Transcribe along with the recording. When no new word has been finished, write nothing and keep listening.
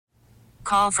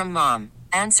call from mom.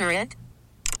 Answer it.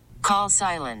 Call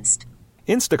silenced.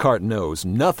 Instacart knows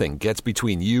nothing gets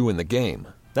between you and the game.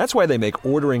 That's why they make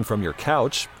ordering from your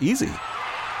couch easy.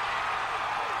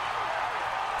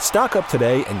 Stock up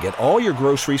today and get all your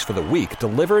groceries for the week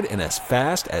delivered in as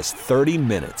fast as 30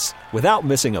 minutes without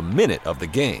missing a minute of the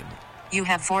game. You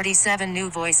have 47 new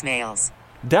voicemails.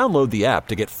 Download the app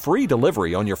to get free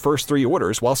delivery on your first 3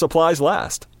 orders while supplies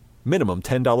last. Minimum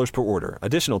 $10 per order.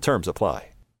 Additional terms apply.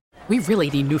 We really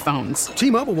need new phones.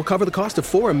 T-Mobile will cover the cost of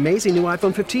 4 amazing new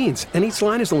iPhone 15s, and each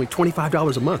line is only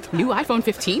 $25 a month. New iPhone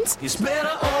 15s? It's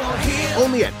better over here.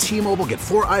 Only at T-Mobile, get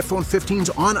 4 iPhone 15s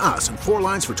on us and 4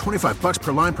 lines for $25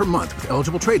 per line per month with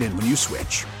eligible trade-in when you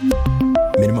switch.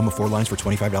 Minimum of 4 lines for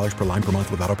 $25 per line per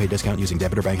month with autopay discount using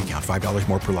debit or bank account. $5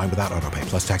 more per line without autopay,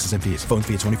 plus taxes and fees. Phone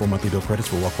fee at 24 monthly bill credits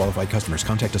for well-qualified customers.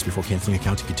 Contact us before canceling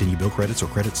account to continue bill credits or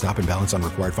credit stop and balance on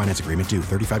required finance agreement due.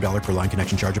 $35 per line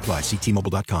connection charge applies. See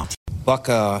T-Mobile.com. Buck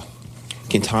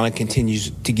Quintana continues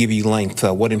to give you length.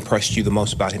 What impressed you the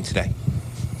most about him today?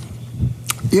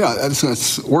 Yeah,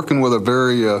 it's working with a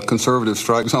very conservative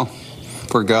strike zone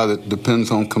for a guy that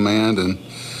depends on command. And,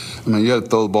 I mean, you had to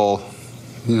throw the ball.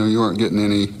 You know, you weren't getting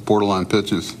any borderline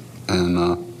pitches.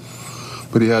 And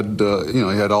but he had, he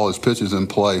had all his pitches in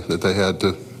play that they had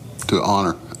to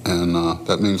honor. And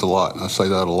that means a lot. I say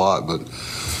that a lot, but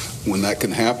when that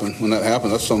happens,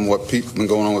 that's some of what Pete's been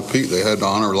going on with Pete. They had to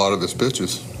honor a lot of his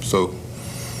pitches. So,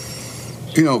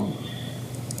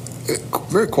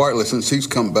 very quietly since he's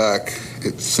come back,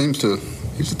 it seems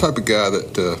he's the type of guy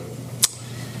that,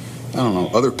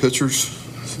 other pitchers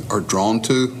are drawn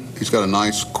to. He's got a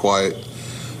nice, quiet,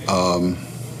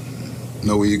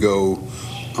 no ego,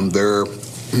 I'm there.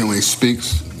 When he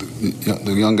speaks,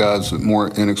 the young guys, the more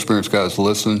inexperienced guys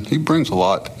listen. He brings a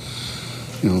lot.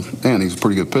 And he's a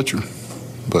pretty good pitcher.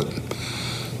 But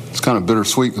it's kind of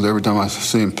bittersweet because every time I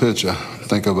see him pitch, I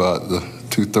think about the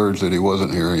 2/3 that he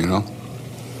wasn't here,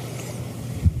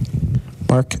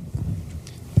 Mark?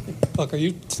 Buck, are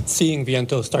you seeing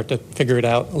Vientos start to figure it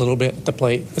out a little bit at the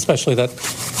plate, especially that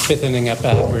 5th inning at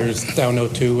bat where he was down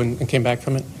 0-2 and came back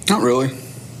from it? Not really.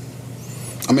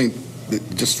 I mean,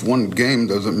 just one game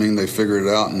doesn't mean they figured it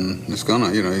out and it's going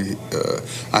to,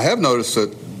 I have noticed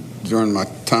that during my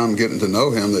time getting to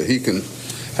know him that he can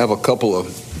have a couple of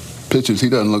pitches he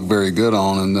doesn't look very good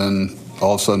on and then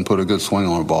all of a sudden put a good swing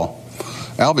on a ball.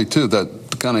 Albie, too, that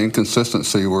kind of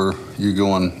inconsistency where you're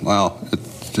going, wow, it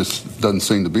just doesn't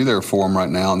seem to be there for him right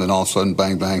now, and then all of a sudden,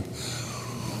 bang, bang.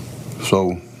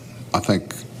 So I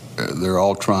think they're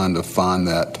all trying to find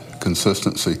that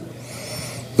consistency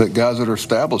that guys that are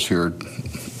established here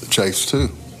chase,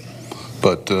 too.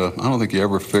 But I don't think you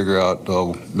ever figure out,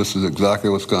 this is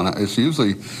exactly what's going to. It's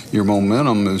usually your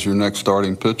momentum is your next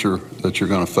starting pitcher that you're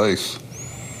going to face,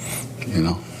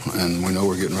 and we know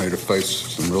we're getting ready to face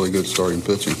some really good starting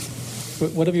pitching.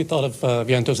 What have you thought of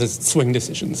Vientos' swing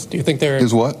decisions? Do you think they're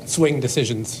his what? Swing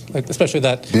decisions, like especially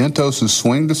that Vientos'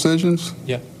 swing decisions?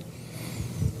 Yeah,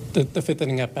 the 5th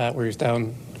inning at bat where he's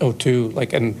down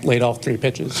 0-2, and laid off 3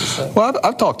 pitches. Well,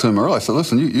 I've talked to him earlier. I said,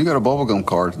 listen, you got a bubblegum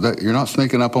card. You're not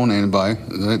sneaking up on anybody.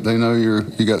 They know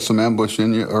you got some ambush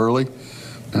in you early,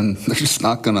 and they're just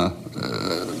not going to.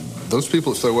 Those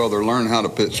people that say, well, they're learning how to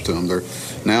pitch to them. They're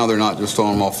not just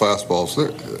throwing them off fastballs.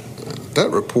 That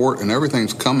report and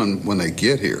everything's coming when they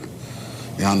get here.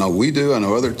 I know we do. I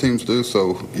know other teams do.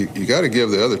 So you got to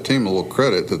give the other team a little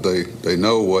credit that they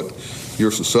know what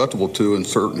you're susceptible to in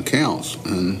certain counts.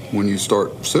 And when you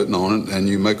start sitting on it and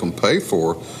you make them pay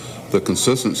for the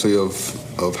consistency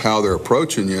of how they're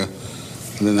approaching you,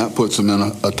 then that puts them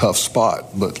in a tough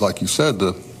spot. But like you said,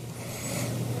 the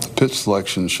pitch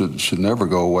selection should never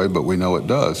go away, but we know it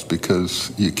does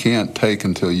because you can't take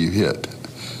until you hit.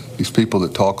 These people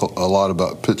that talk a lot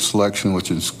about pitch selection, which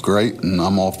is great, and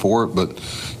I'm all for it, but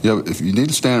if you need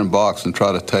to stand in a box and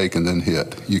try to take and then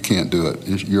hit, you can't do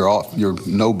it. Your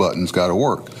no button's got to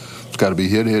work. It's got to be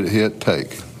hit,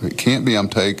 take. It can't be I'm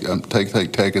take, and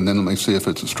then let me see if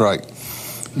it's a strike.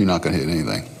 You're not going to hit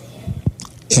anything.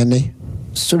 Andy?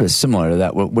 Sort of similar to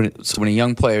that. When a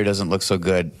young player doesn't look so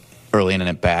good early in an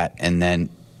at-bat and then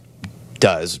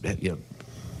does,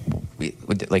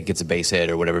 gets a base hit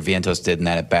or whatever Vientos did in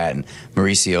that at bat, and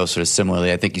Mauricio sort of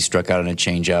similarly. I think he struck out on a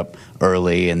changeup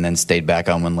early and then stayed back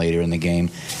on one later in the game.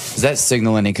 Does that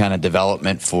signal any kind of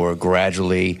development for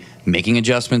gradually making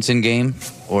adjustments in game,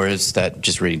 or is that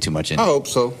just reading too much into it? I hope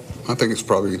so. I think it's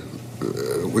probably.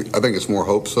 I think it's more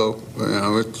hope so.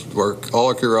 It's where all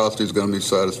our curiosity is going to be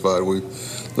satisfied. We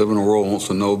live in a world that wants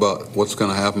to know about what's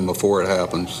going to happen before it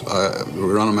happens. We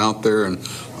run them out there, and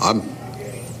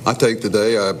I take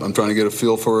today. I'm trying to get a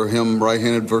feel for him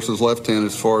right-handed versus left-handed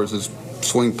as far as his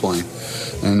swing plane.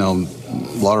 And,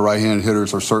 a lot of right-handed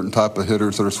hitters are certain type of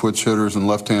hitters that are switch hitters, and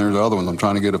left-handers are other ones. I'm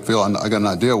trying to get a feel. I got an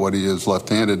idea what he is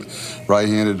left-handed.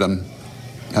 Right-handed, I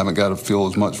haven't got a feel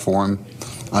as much for him.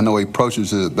 I know he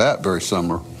approaches his bat very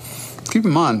similar. Keep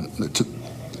in mind,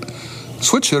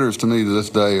 switch hitters to me to this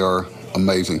day are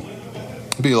amazing.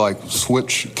 It'd be like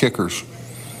switch kickers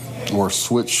or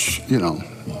switch,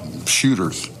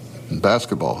 shooters in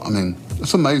basketball. I mean,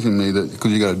 it's amazing to me that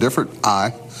because you got a different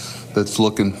eye that's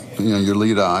looking, your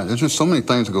lead eye. There's just so many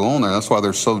things that go on there. That's why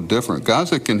they're so different. Guys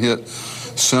that can hit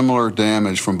similar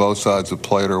damage from both sides of the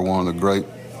plate are one of the great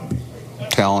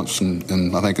talents,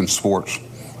 in I think, in sports.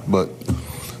 But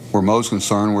where Mo's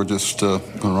concerned, we're just going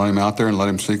to run him out there and let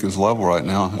him seek his level right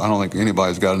now. I don't think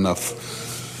anybody's got enough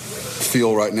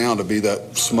feel right now to be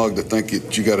that smug to think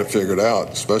that you got it figured out,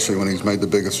 especially when he's made the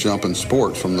biggest jump in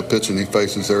sports from the pitching he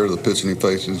faces there to the pitching he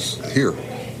faces here.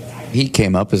 He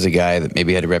came up as a guy that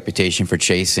maybe had a reputation for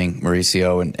chasing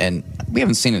Mauricio, and we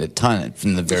haven't seen it a ton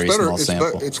from the very small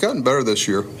sample. It's gotten better this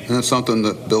year, and it's something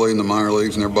that Billy in the minor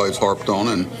leagues and everybody's harped on,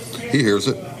 and he hears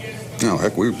it.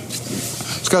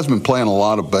 This guy's been playing a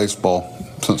lot of baseball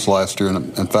since last year,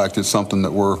 and in fact, it's something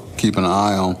that we're keeping an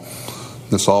eye on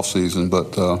this offseason.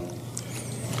 But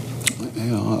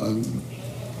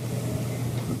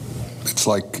it's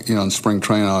like in spring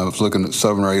training, I was looking at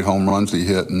 7 or 8 home runs he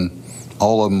hit, and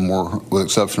all of them were, with the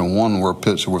exception of one, were a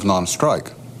pitch that was not a strike.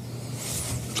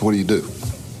 So what do you do?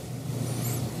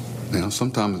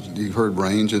 Sometimes you've heard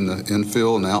range in the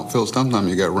infield and the outfield. Sometimes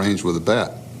you got range with a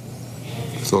bat.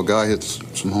 So a guy hits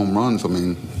some home runs. I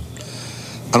mean,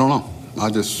 I don't know. I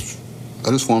just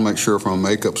want to make sure from a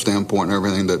makeup standpoint and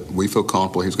everything that we feel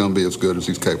comfortable he's going to be as good as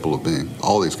he's capable of being.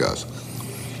 All these guys.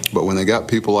 But when they got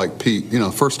people like Pete,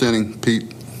 first inning,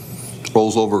 Pete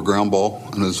rolls over a ground ball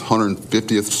in his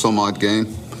 150th some odd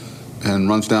game and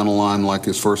runs down the line like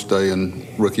his first day in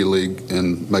rookie league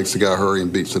and makes the guy hurry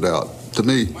and beats it out. To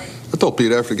me, I told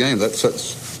Pete after the game, that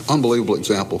sets an unbelievable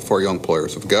example for young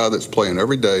players. If a guy that's playing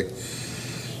every day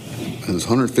in his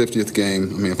 150th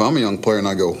game, I mean, if I'm a young player and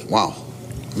I go, wow,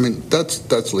 I mean,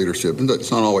 that's leadership. And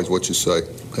it's not always what you say,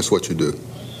 that's what you do.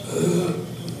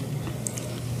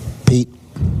 Pete.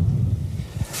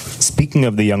 Speaking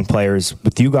of the young players,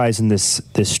 with you guys in this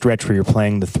stretch where you're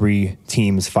playing the 3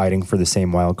 teams fighting for the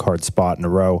same wild card spot in a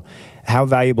row, how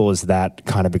valuable is that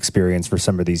kind of experience for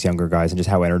some of these younger guys, and just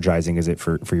how energizing is it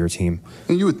for your team?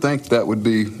 And you would think that would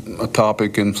be a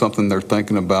topic and something they're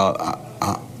thinking about.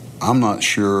 I'm not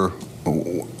sure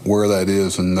where that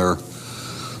is in their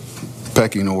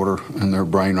pecking order in their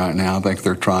brain right now. I think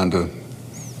they're trying to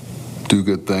do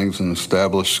good things and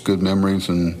establish good memories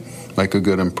and make a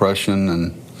good impression.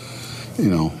 And I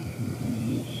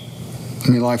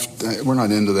mean, life, we're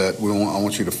not into that. I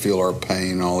want you to feel our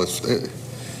pain and all this.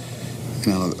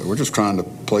 We're just trying to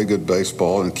play good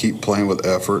baseball and keep playing with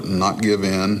effort and not give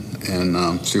in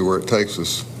and see where it takes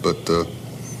us. But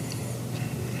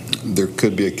there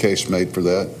could be a case made for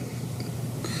that,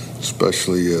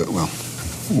 especially, we'll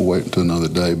wait until another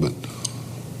day, but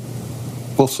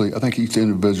we'll see. I think each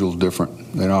individual is different.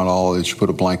 They're not all, you should put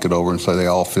a blanket over and say they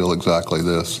all feel exactly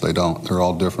this. They don't. They're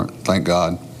all different. Thank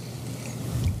God.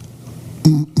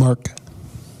 Mark.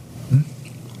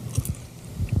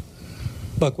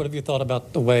 Buck, what have you thought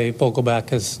about the way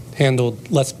Vogelbach has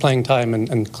handled less playing time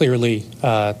and clearly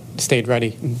stayed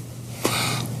ready?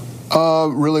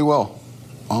 Really well.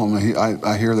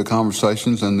 I hear the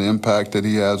conversations and the impact that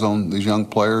he has on these young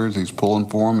players. He's pulling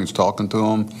for them. He's talking to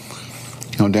them.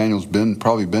 Daniel's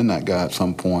probably been that guy at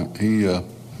some point.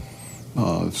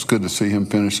 It's good to see him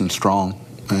finishing strong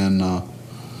and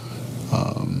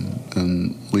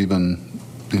leaving,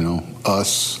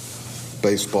 us,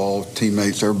 baseball,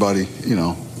 teammates, everybody,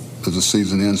 as the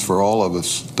season ends for all of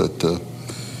us, that, the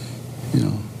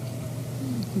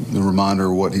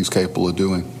reminder of what he's capable of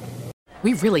doing.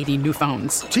 We really need new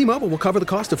phones. T-Mobile will cover the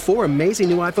cost of 4 amazing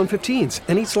new iPhone 15s,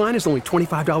 and each line is only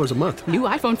 $25 a month. New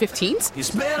iPhone 15s?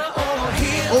 It's better over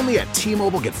here. Only at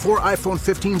T-Mobile, get 4 iPhone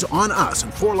 15s on us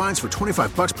and 4 lines for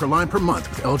 $25 per line per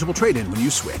month with eligible trade-in when you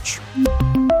switch.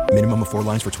 Minimum of 4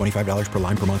 lines for $25 per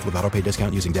line per month with autopay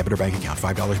discount using debit or bank account.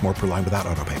 $5 more per line without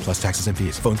autopay, plus taxes and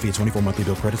fees. Phone fee at 24 monthly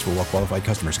bill credits for well-qualified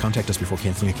customers. Contact us before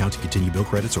canceling account to continue bill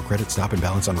credits or credit stop and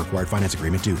balance on required finance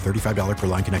agreement due. $35 per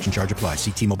line connection charge applies.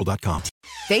 See T-Mobile.com.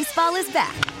 Baseball is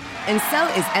back, and so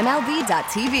is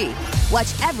MLB.tv.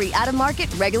 Watch every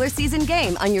out-of-market regular season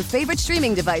game on your favorite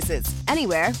streaming devices.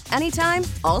 Anywhere, anytime,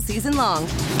 all season long.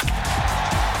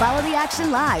 Follow the action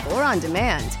live or on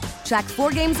demand. Track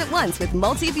 4 games at once with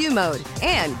multi-view mode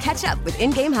and catch up with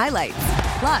in-game highlights.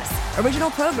 Plus, original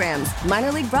programs,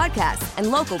 minor league broadcasts, and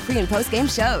local pre- and post-game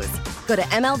shows. Go to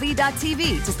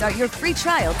MLB.tv to start your free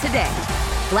trial today.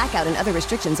 Blackout and other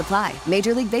restrictions apply.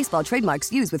 Major League Baseball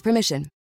trademarks used with permission.